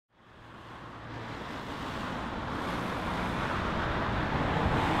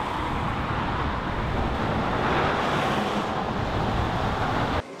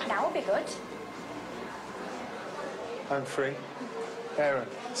would. I'm free. Aaron,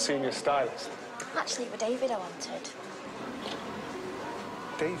 senior stylist. Actually, it was David I wanted.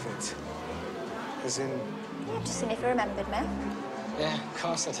 David? As in... Yeah, just seeing if you remembered me. Yeah, of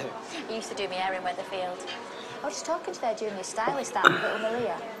course I do. You used to do me hair in Weatherfield. I was just talking to their junior stylist, that little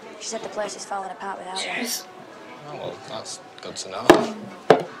Maria. She said the place is falling apart without you. Oh, well, that's good to know.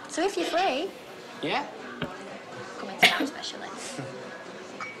 So if you're free... Yeah? Come in tonight, especially.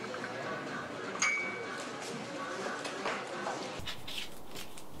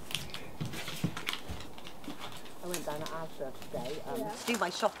 I went down at Asda today to do my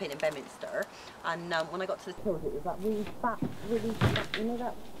shopping in Bedminster, and when I got to the tills, it was that really fat, you know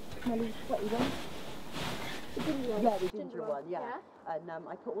that smelly, sweaty one? The ginger one. Yeah, the ginger one, yeah. And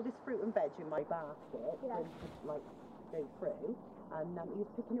I put all this fruit and veg in my basket and just, like, go through, and he was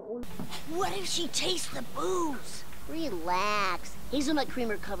picking it all. What if she tastes the booze? Relax. Hazelnut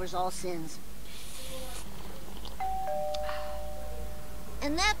creamer covers all sins.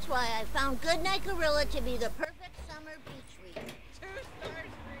 And that's why I found Goodnight Gorilla to be the perfect summer beach read. 2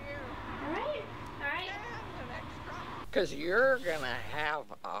 stars for you. All right. Because you're gonna have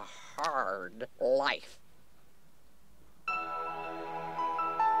a hard life.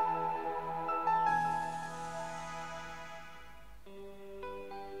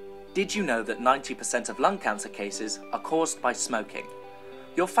 Did you know that 90% of lung cancer cases are caused by smoking?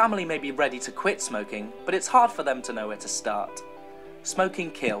 Your family may be ready to quit smoking, but it's hard for them to know where to start.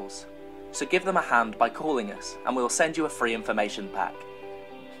 Smoking kills, so give them a hand by calling us and we'll send you a free information pack.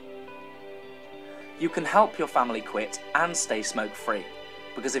 You can help your family quit and stay smoke-free,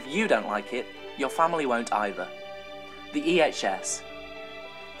 because if you don't like it, your family won't either. The EHS,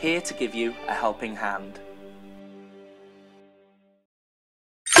 here to give you a helping hand.